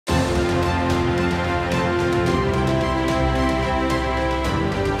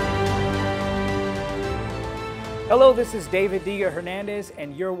Hello, this is Diga Hernandez,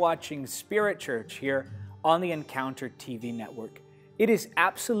 and you're watching Spirit Church here on the Encounter TV network. It is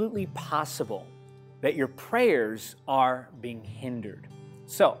absolutely possible that your prayers are being hindered.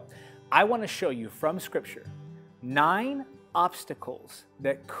 So, I want to show you from Scripture 9 obstacles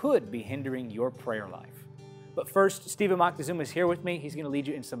that could be hindering your prayer life. But first, Stephen Moctezuma is here with me. He's going to lead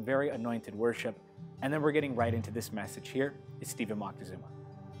you in some very anointed worship, and then we're getting right into this message. Here is Stephen Moctezuma.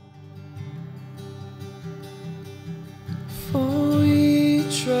 For we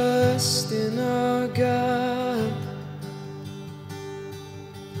trust in our God,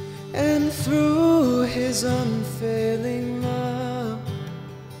 and through His unfailing love,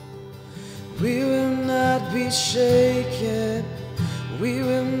 we will not be shaken, we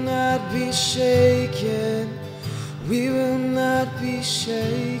will not be shaken, we will not be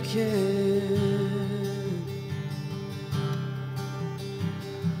shaken.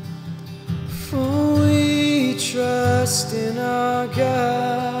 For we trust in our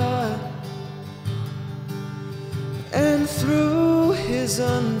God, and through His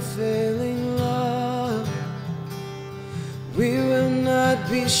unfailing love, we will not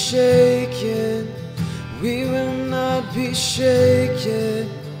be shaken, we will not be shaken,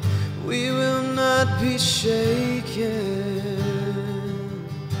 we will not be shaken.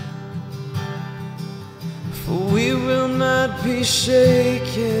 For we will not be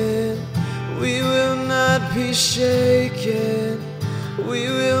shaken, we will not be shaken, we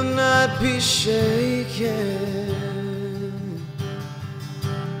will not be shaken.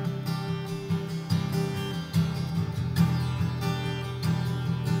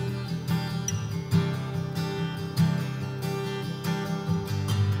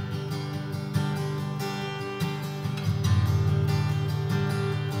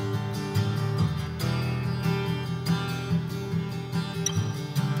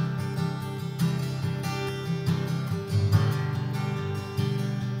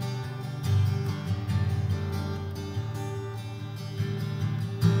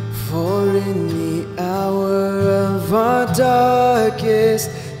 For in the hour of our darkest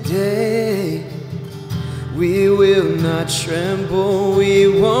day, we will not tremble, we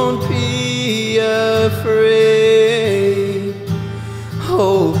won't be afraid.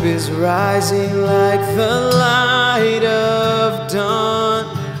 Hope is rising like the light of dawn.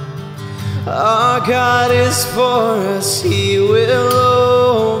 Our God is for us, He will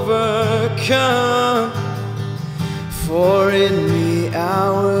overcome. For in the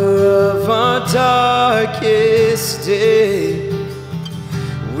hour of our darkest day,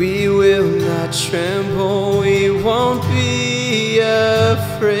 we will not tremble, we won't be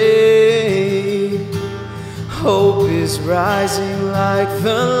afraid. Hope is rising like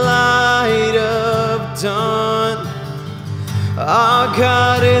the light of dawn. Our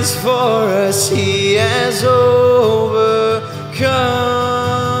God is for us, He has overcome.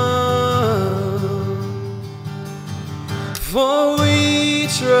 For we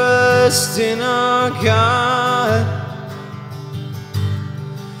trust in our God,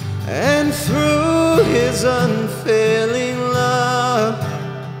 and through His unfailing love,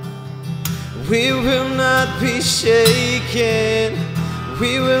 we will not be shaken,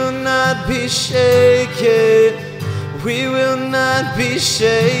 we will not be shaken, we will not be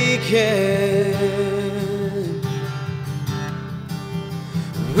shaken.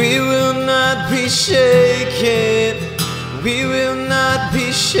 We will not be shaken, we will not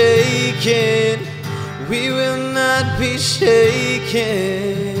be shaken, we will not be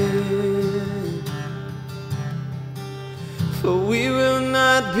shaken. For we will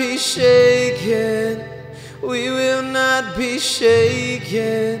not be shaken, we will not be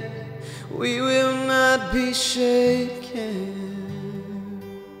shaken, we will not be shaken.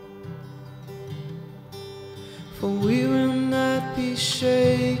 For we will not be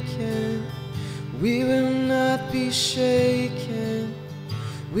shaken, we will not be shaken,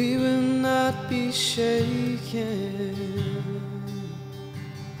 we will not be shaken.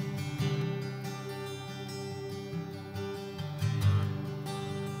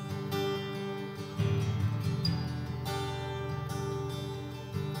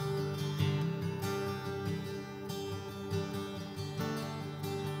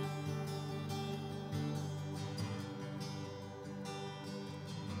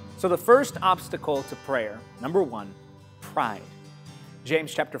 So the first obstacle to prayer, number 1, pride.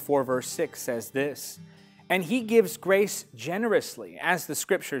 James chapter 4, verse 6 says this, "And He gives grace generously, as the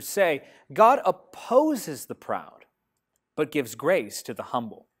Scriptures say, God opposes the proud, but gives grace to the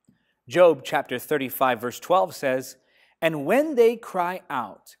humble." Job chapter 35, verse 12 says, "And when they cry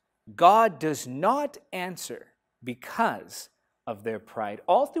out, God does not answer because of their pride."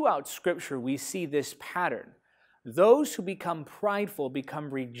 All throughout Scripture, we see this pattern Those who become prideful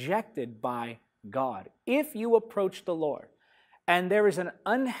become rejected by God. If you approach the Lord and there is an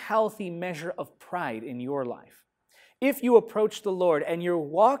unhealthy measure of pride in your life, if you approach the Lord and you're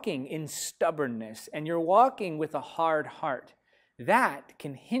walking in stubbornness and you're walking with a hard heart, that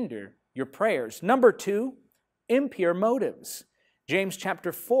can hinder your prayers. Number 2, impure motives. James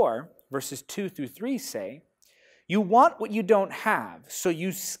chapter 4, verses 2 through 3 say, "You want what you don't have, so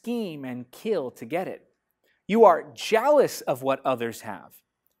you scheme and kill to get it. You are jealous of what others have,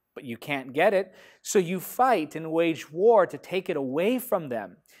 but you can't get it, so you fight and wage war to take it away from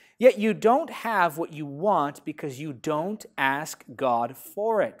them. Yet you don't have what you want because you don't ask God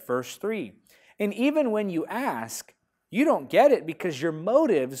for it." Verse 3, "And even when you ask, you don't get it because your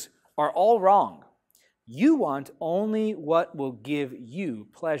motives are all wrong. You want only what will give you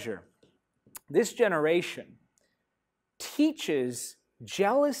pleasure." This generation teaches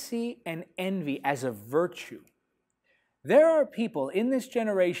jealousy and envy as a virtue. There are people in this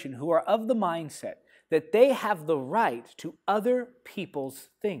generation who are of the mindset that they have the right to other people's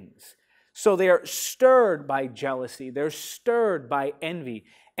things. So they are stirred by jealousy, they're stirred by envy,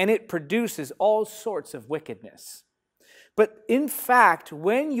 and it produces all sorts of wickedness. But in fact,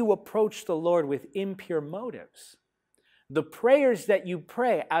 when you approach the Lord with impure motives, the prayers that you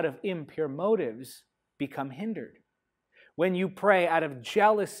pray out of impure motives become hindered. When you pray out of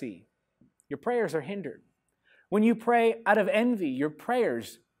jealousy, your prayers are hindered. When you pray out of envy, your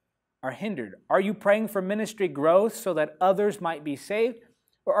prayers are hindered. Are you praying for ministry growth so that others might be saved?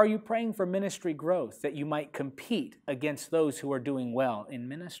 Or are you praying for ministry growth that you might compete against those who are doing well in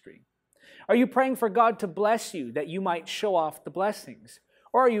ministry? Are you praying for God to bless you that you might show off the blessings?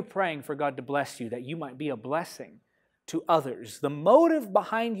 Or are you praying for God to bless you that you might be a blessing to others? The motive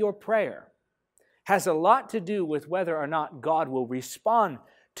behind your prayer has a lot to do with whether or not God will respond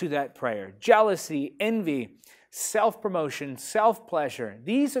to that prayer. Jealousy, envy, self-promotion, self-pleasure,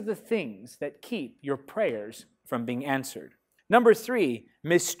 these are the things that keep your prayers from being answered. Number 3,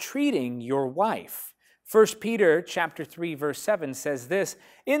 mistreating your wife. 1 Peter chapter 3, verse 7 says this,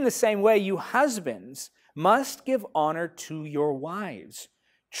 "In the same way, you husbands must give honor to your wives.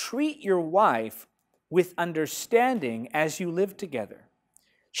 Treat your wife with understanding as you live together.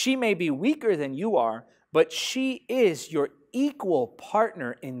 She may be weaker than you are, but she is your equal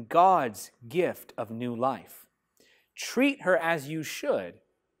partner in God's gift of new life. Treat her as you should,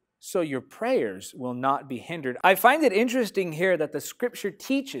 so your prayers will not be hindered." I find it interesting here that the scripture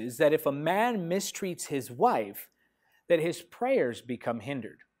teaches that if a man mistreats his wife, that his prayers become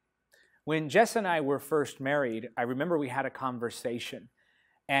hindered. When Jess and I were first married, I remember we had a conversation.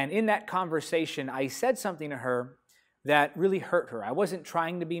 And in that conversation, I said something to her that really hurt her. I wasn't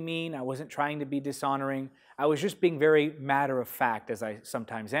trying to be mean. I wasn't trying to be dishonoring. I was just being very matter of fact, as I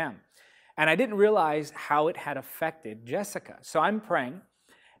sometimes am. And I didn't realize how it had affected Jessica. So I'm praying,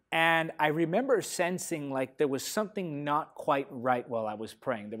 and I remember sensing like there was something not quite right while I was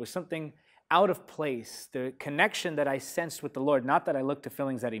praying. There was something out of place. The connection that I sensed with the Lord, not that I look to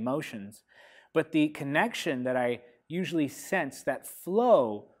feelings and emotions, but the connection that I usually sense, that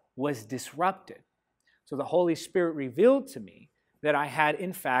flow, was disrupted. So the Holy Spirit revealed to me that I had,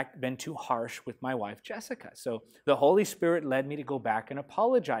 in fact, been too harsh with my wife, Jessica. So the Holy Spirit led me to go back and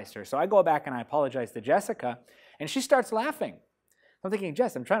apologize to her. So I go back and I apologize to Jessica, and she starts laughing. I'm thinking,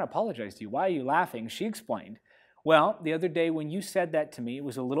 "Jess, I'm trying to apologize to you. Why are you laughing?" She explained, "Well, the other day when you said that to me, it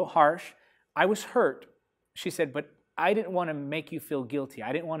was a little harsh. I was hurt." She said, "But I didn't want to make you feel guilty.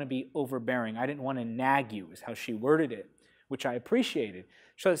 I didn't want to be overbearing. I didn't want to nag you," is how she worded it, which I appreciated.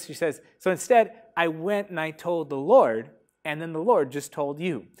 So she says, "So instead, I went and I told the Lord, and then the Lord just told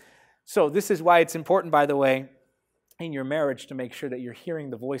you." So this is why it's important, by the way, in your marriage to make sure that you're hearing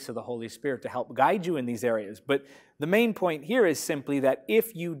the voice of the Holy Spirit to help guide you in these areas. But the main point here is simply that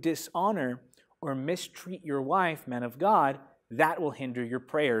if you dishonor or mistreat your wife, men of God, that will hinder your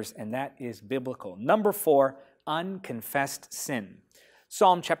prayers, and that is biblical. Number 4, unconfessed sin.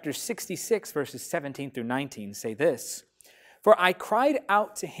 Psalm chapter 66, verses 17 through 19 say this, "For I cried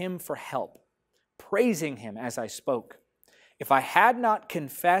out to him for help, praising him as I spoke. If I had not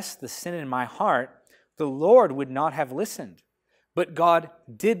confessed the sin in my heart, the Lord would not have listened. But God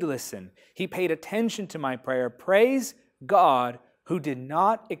did listen. He paid attention to my prayer. Praise God, who did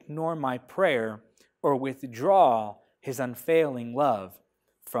not ignore my prayer or withdraw his unfailing love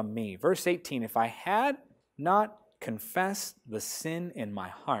from me." Verse 18, "If I had not confessed the sin in my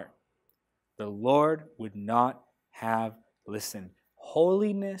heart, the Lord would not have listened."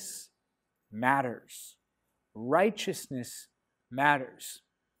 Holiness matters. Righteousness matters.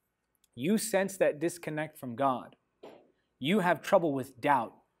 You sense that disconnect from God. You have trouble with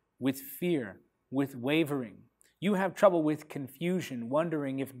doubt, with fear, with wavering. You have trouble with confusion,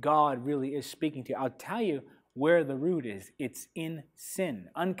 wondering if God really is speaking to you. I'll tell you where the root is. It's in sin,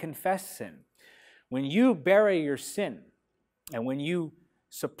 unconfessed sin. When you bury your sin, and when you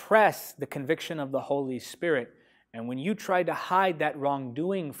suppress the conviction of the Holy Spirit, and when you try to hide that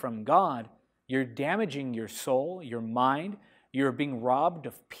wrongdoing from God, you're damaging your soul, your mind. You're being robbed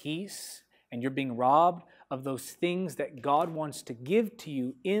of peace, and you're being robbed of those things that God wants to give to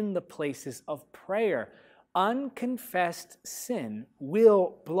you in the places of prayer. Unconfessed sin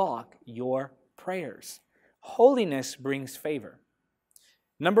will block your prayers. Holiness brings favor.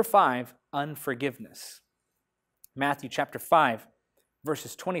 Number 5, unforgiveness. Matthew chapter 5,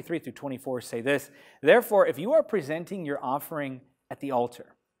 verses 23 through 24 say this, "Therefore, if you are presenting your offering at the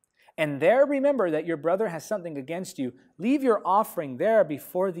altar, and there remember that your brother has something against you, leave your offering there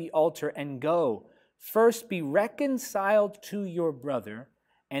before the altar and go. First be reconciled to your brother,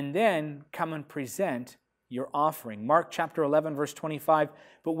 and then come and present your offering." Mark chapter 11, verse 25,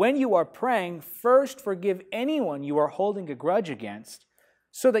 "But when you are praying, first forgive anyone you are holding a grudge against,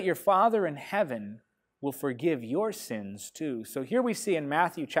 so that your Father in heaven will forgive your sins too." So here we see in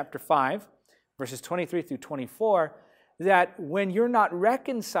Matthew chapter 5, verses 23 through 24, that when you're not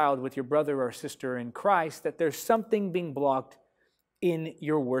reconciled with your brother or sister in Christ, that there's something being blocked in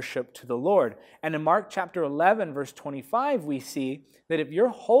your worship to the Lord. And in Mark chapter 11, verse 25, we see that if you're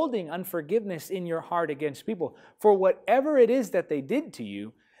holding unforgiveness in your heart against people for whatever it is that they did to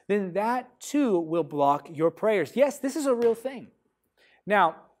you, then that too will block your prayers. Yes, this is a real thing.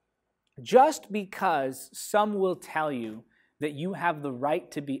 Now, just because some will tell you that you have the right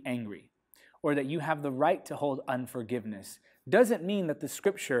to be angry or that you have the right to hold unforgiveness doesn't mean that the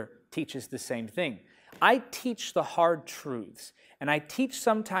Scripture teaches the same thing. I teach the hard truths, and I teach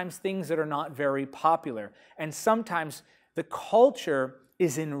sometimes things that are not very popular, and sometimes the culture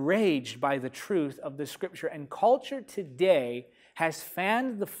is enraged by the truth of the Scripture, and culture today has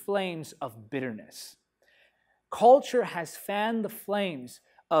fanned the flames of bitterness. Culture has fanned the flames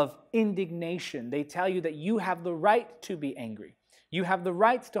of indignation. They tell you that you have the right to be angry. You have the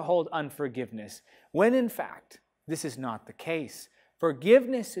right to hold unforgiveness, when in fact, this is not the case.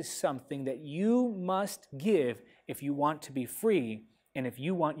 Forgiveness is something that you must give if you want to be free and if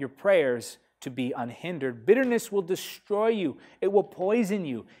you want your prayers to be unhindered. Bitterness will destroy you. It will poison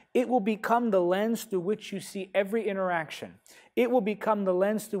you. It will become the lens through which you see every interaction. It will become the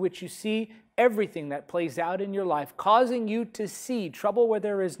lens through which you see everything that plays out in your life, causing you to see trouble where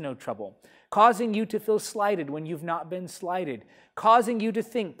there is no trouble, causing you to feel slighted when you've not been slighted, causing you to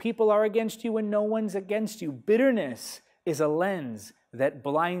think people are against you when no one's against you. Bitterness is a lens that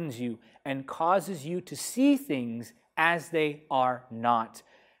blinds you and causes you to see things as they are not.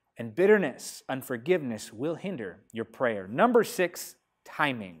 And bitterness, unforgiveness will hinder your prayer. Number 6,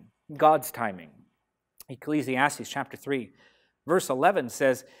 timing. God's timing. Ecclesiastes chapter 3, verse 11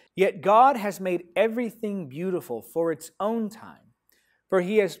 says, "Yet God has made everything beautiful for its own time, for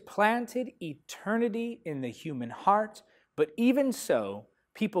He has planted eternity in the human heart, but even so,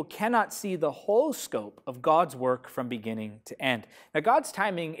 people cannot see the whole scope of God's work from beginning to end." Now, God's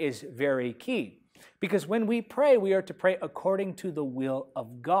timing is very key, because when we pray, we are to pray according to the will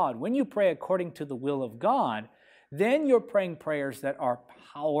of God. When you pray according to the will of God, then you're praying prayers that are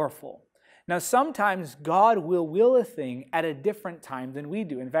powerful. Now, sometimes God will will a thing at a different time than we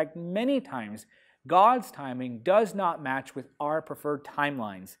do. In fact, many times, God's timing does not match with our preferred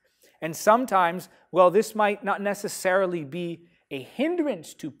timelines. And sometimes, well, this might not necessarily be a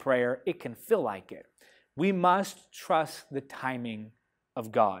hindrance to prayer. It can feel like it. We must trust the timing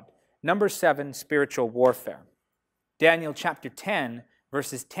of God. Number 7, spiritual warfare. Daniel chapter 10,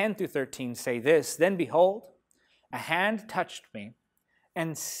 verses 10 through 13 say this, "Then behold, a hand touched me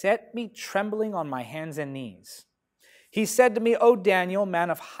and set me trembling on my hands and knees. He said to me, 'O Daniel, man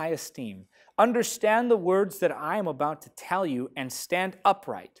of high esteem, understand the words that I am about to tell you and stand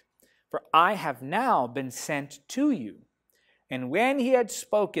upright, for I have now been sent to you.' And when he had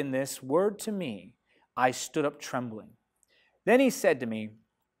spoken this word to me, I stood up trembling. Then he said to me,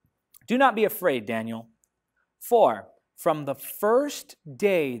 'Do not be afraid, Daniel, for from the first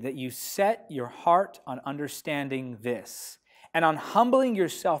day that you set your heart on understanding this and on humbling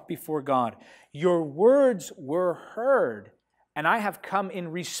yourself before God, your words were heard, and I have come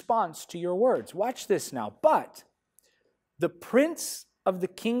in response to your words.'" Watch this now. "But the prince of the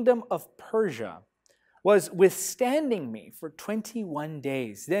kingdom of Persia was withstanding me for 21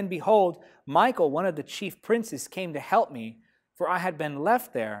 days. Then behold, Michael, one of the chief princes, came to help me, for I had been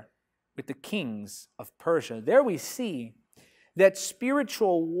left there with the kings of Persia." There we see that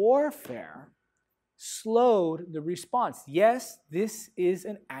spiritual warfare slowed the response. Yes, this is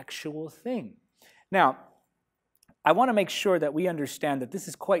an actual thing. Now, I want to make sure that we understand that this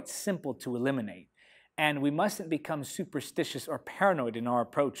is quite simple to eliminate. And we mustn't become superstitious or paranoid in our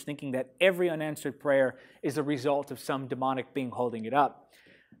approach, thinking that every unanswered prayer is a result of some demonic being holding it up.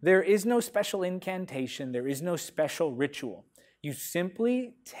 There is no special incantation. There is no special ritual. You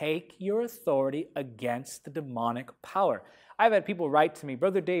simply take your authority against the demonic power. I've had people write to me,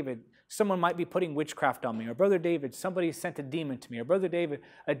 Brother David, someone might be putting witchcraft on me, or Brother David, somebody sent a demon to me, or Brother David,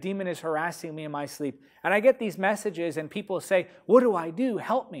 a demon is harassing me in my sleep. And I get these messages and people say, what do I do?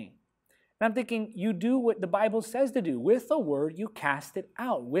 Help me. And I'm thinking, you do what the Bible says to do. With the word, you cast it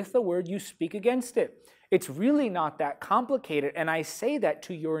out. With the word, you speak against it. It's really not that complicated. And I say that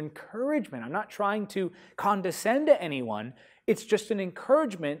to your encouragement. I'm not trying to condescend to anyone. It's just an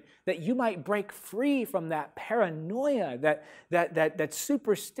encouragement that you might break free from that paranoia, that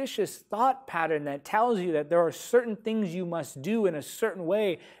superstitious thought pattern that tells you that there are certain things you must do in a certain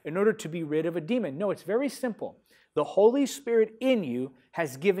way in order to be rid of a demon. No, it's very simple. The Holy Spirit in you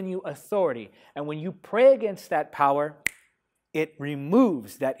has given you authority. And when you pray against that power, it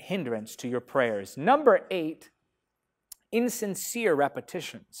removes that hindrance to your prayers. Number 8, insincere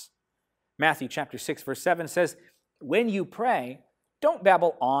repetitions. Matthew chapter 6, verse 7 says, when you pray, don't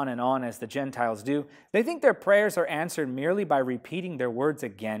babble on and on as the Gentiles do. They think their prayers are answered merely by repeating their words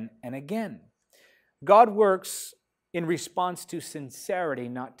again and again. God works in response to sincerity,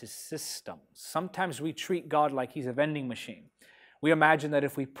 not to systems. Sometimes we treat God like he's a vending machine. We imagine that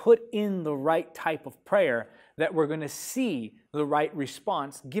if we put in the right type of prayer, that we're going to see the right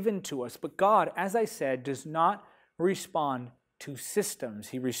response given to us. But God, as I said, does not respond to systems.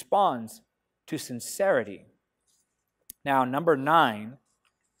 He responds to sincerity. Now, number 9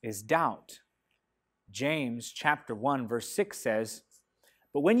 is doubt. James chapter 1, verse 6 says,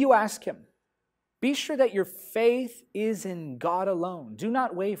 but when you ask him, be sure that your faith is in God alone. Do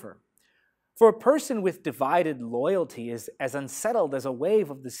not waver. For a person with divided loyalty is as unsettled as a wave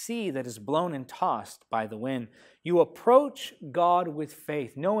of the sea that is blown and tossed by the wind. You approach God with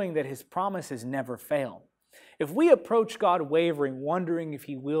faith, knowing that his promises never fail. If we approach God wavering, wondering if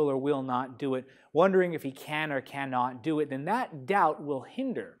he will or will not do it, wondering if he can or cannot do it, then that doubt will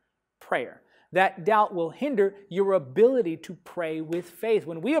hinder prayer. That doubt will hinder your ability to pray with faith.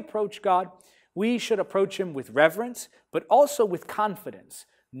 When we approach God, we should approach him with reverence, but also with confidence,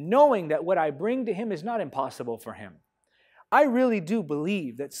 knowing that what I bring to him is not impossible for him. I really do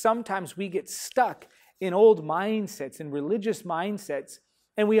believe that sometimes we get stuck in old mindsets, in religious mindsets,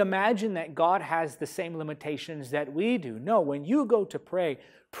 and we imagine that God has the same limitations that we do. No, when you go to pray,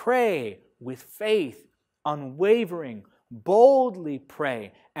 pray with faith, unwavering, boldly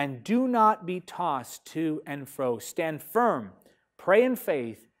pray, and do not be tossed to and fro. Stand firm, pray in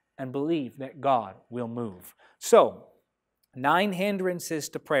faith, and believe that God will move. So, 9 hindrances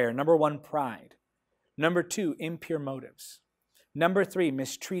to prayer. Number 1, pride. Number 2, impure motives. Number 3,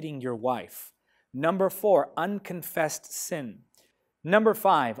 mistreating your wife. Number 4, unconfessed sin. Number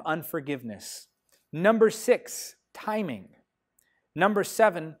 5, unforgiveness. Number 6, timing. Number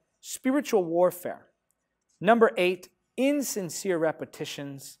 7, spiritual warfare. Number 8, insincere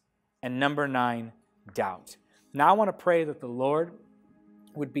repetitions. And number 9, doubt. Now I want to pray that the Lord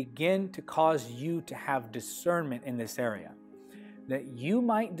would begin to cause you to have discernment in this area, that you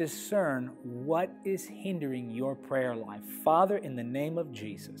might discern what is hindering your prayer life. Father, in the name of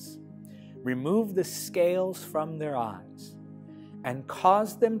Jesus, remove the scales from their eyes and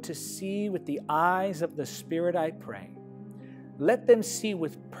cause them to see with the eyes of the Spirit, I pray. Let them see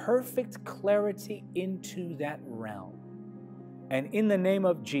with perfect clarity into that realm. And in the name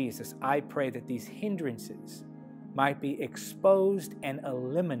of Jesus, I pray that these hindrances might be exposed and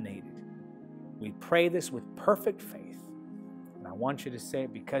eliminated. We pray this with perfect faith. And I want you to say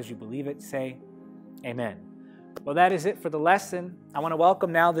it because you believe it. Say, amen. Well, that is it for the lesson. I want to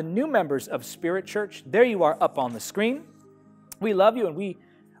welcome now the new members of Spirit Church. There you are up on the screen. We love you and we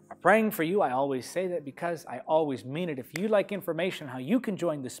are praying for you. I always say that because I always mean it. If you'd like information on how you can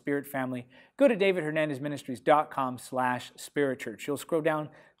join the Spirit family, go to davidhernandezministries.com/Spirit Church. You'll scroll down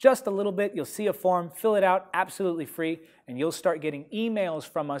just a little bit. You'll see a form. Fill it out absolutely free, and you'll start getting emails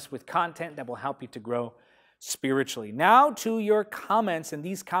from us with content that will help you to grow spiritually. Now to your comments, and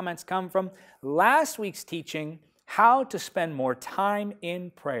these comments come from last week's teaching, how to spend more time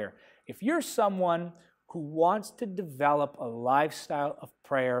in prayer. If you're someone who wants to develop a lifestyle of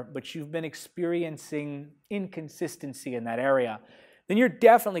prayer, but you've been experiencing inconsistency in that area, then you're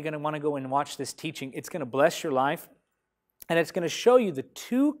definitely going to want to go and watch this teaching. It's going to bless your life, and it's going to show you the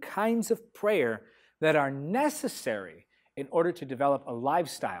 2 kinds of prayer that are necessary in order to develop a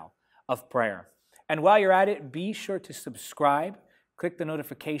lifestyle of prayer. And while you're at it, be sure to subscribe, Click the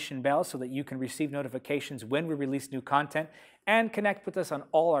notification bell so that you can receive notifications when we release new content, and connect with us on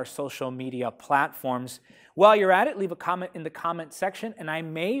all our social media platforms. While you're at it, leave a comment in the comment section, and I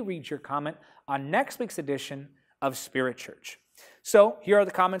may read your comment on next week's edition of Spirit Church. So here are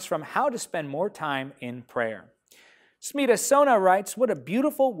the comments from How to Spend More Time in Prayer. Smita Sona writes, "What a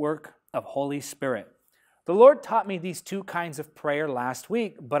beautiful work of Holy Spirit. The Lord taught me these two kinds of prayer last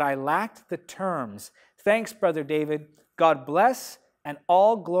week, but I lacked the terms. Thanks, Brother David. God bless, and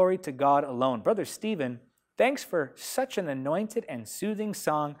all glory to God alone." Brother Stephen, thanks for such an anointed and soothing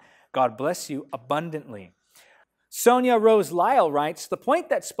song. God bless you abundantly. Sonia Rose Lyle writes, "The point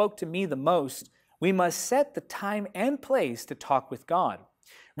that spoke to me the most, we must set the time and place to talk with God.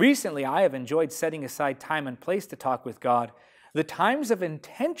 Recently, I have enjoyed setting aside time and place to talk with God. The times of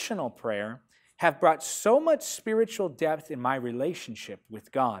intentional prayer have brought so much spiritual depth in my relationship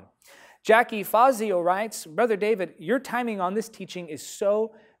with God." Jackie Fazio writes, "Brother David, your timing on this teaching is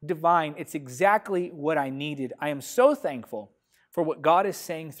so divine. It's exactly what I needed. I am so thankful for what God is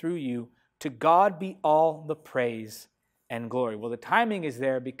saying through you. To God be all the praise and glory." Well, the timing is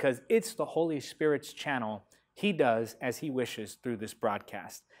there because it's the Holy Spirit's channel. He does as He wishes through this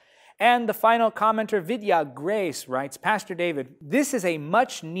broadcast. And the final commenter, Vidya Grace, writes, "Pastor David, this is a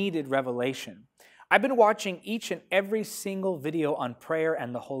much-needed revelation. I've been watching each and every single video on prayer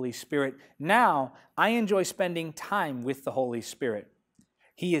and the Holy Spirit. Now, I enjoy spending time with the Holy Spirit.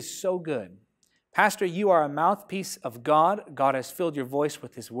 He is so good. Pastor, you are a mouthpiece of God. God has filled your voice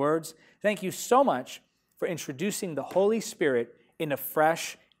with His words. Thank you so much for introducing the Holy Spirit in a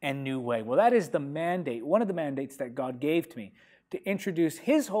fresh and new way." Well, that is the mandate, one of the mandates that God gave to me, to introduce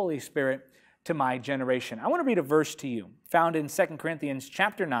His Holy Spirit to my generation. I want to read a verse to you, found in 2 Corinthians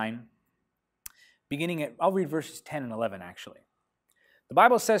chapter 9, I'll read verses 10 and 11 actually. The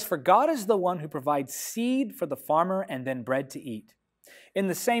Bible says, "For God is the one who provides seed for the farmer and then bread to eat. In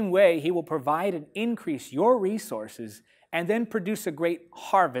the same way, He will provide and increase your resources and then produce a great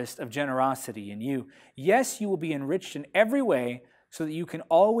harvest of generosity in you. Yes, you will be enriched in every way so that you can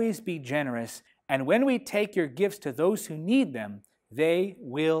always be generous. And when we take your gifts to those who need them, they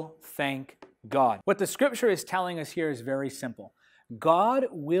will thank God." What the scripture is telling us here is very simple. God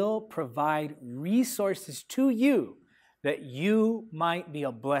will provide resources to you that you might be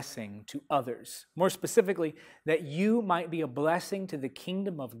a blessing to others. More specifically, that you might be a blessing to the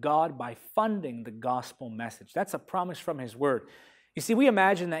kingdom of God by funding the gospel message. That's a promise from His word. You see, we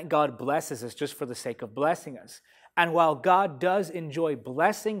imagine that God blesses us just for the sake of blessing us. And while God does enjoy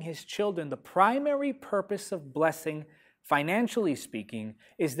blessing His children, the primary purpose of blessing, financially speaking,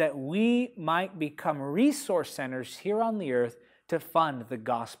 is that we might become resource centers here on the earth to fund the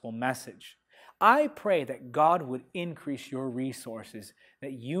gospel message. I pray that God would increase your resources,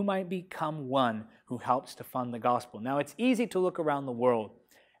 that you might become one who helps to fund the gospel. Now, it's easy to look around the world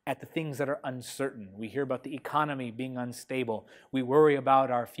at the things that are uncertain. We hear about the economy being unstable. We worry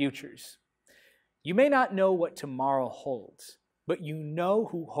about our futures. You may not know what tomorrow holds, but you know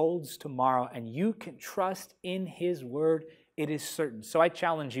who holds tomorrow, and you can trust in His word. It is certain. So I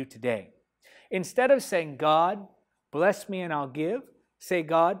challenge you today. Instead of saying, "God, bless me and I'll give," say,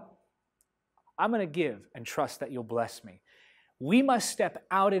 "God, I'm going to give and trust that you'll bless me." We must step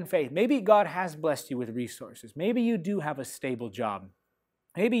out in faith. Maybe God has blessed you with resources. Maybe you do have a stable job.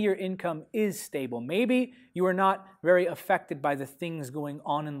 Maybe your income is stable. Maybe you are not very affected by the things going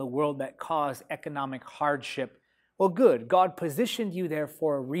on in the world that cause economic hardship. Well, good. God positioned you there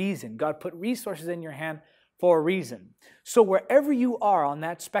for a reason. God put resources in your hand for a reason. So wherever you are on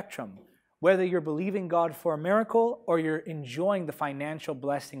that spectrum, whether you're believing God for a miracle or you're enjoying the financial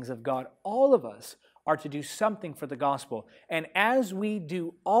blessings of God, all of us are to do something for the gospel. And as we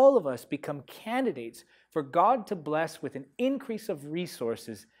do, all of us become candidates for God to bless with an increase of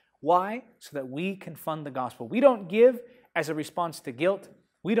resources. Why? So that we can fund the gospel. We don't give as a response to guilt.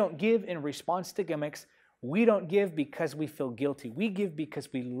 We don't give in response to gimmicks. We don't give because we feel guilty. We give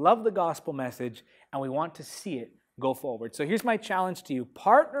because we love the gospel message and we want to see it go forward. So here's my challenge to you.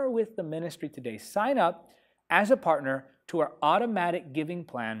 Partner with the ministry today. Sign up as a partner to our automatic giving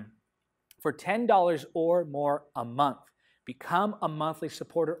plan for $10 or more a month. Become a monthly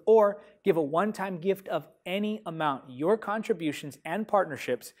supporter or give a one-time gift of any amount. Your contributions and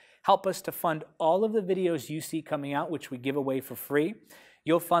partnerships help us to fund all of the videos you see coming out, which we give away for free.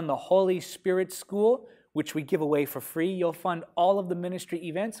 You'll fund the Holy Spirit School, which we give away for free. You'll fund all of the ministry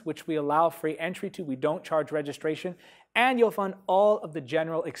events, which we allow free entry to. We don't charge registration. And you'll fund all of the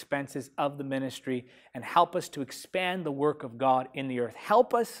general expenses of the ministry and help us to expand the work of God in the earth.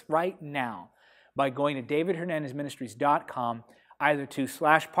 Help us right now by going to davidhernandezministries.com, either to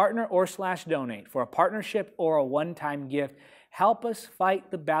 /partner or /donate for a partnership or a one-time gift. Help us fight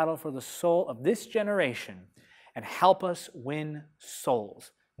the battle for the soul of this generation and help us win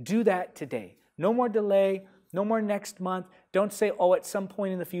souls. Do that today. No more delay, no more next month. Don't say, oh, at some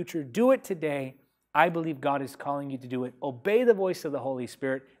point in the future. Do it today. I believe God is calling you to do it. Obey the voice of the Holy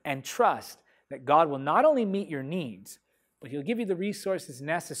Spirit and trust that God will not only meet your needs, but He'll give you the resources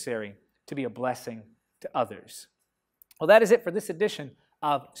necessary to be a blessing to others. Well, that is it for this edition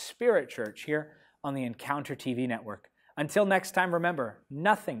of Spirit Church here on the Encounter TV network. Until next time, remember,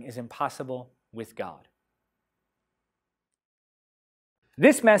 nothing is impossible with God.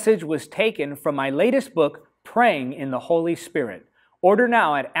 This message was taken from my latest book, Praying in the Holy Spirit. Order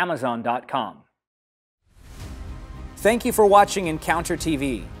now at Amazon.com. Thank you for watching Encounter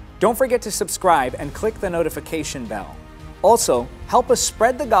TV. Don't forget to subscribe and click the notification bell. Also, help us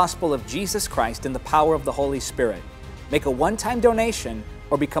spread the gospel of Jesus Christ in the power of the Holy Spirit. Make a one-time donation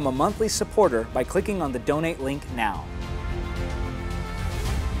or become a monthly supporter by clicking on the donate link now.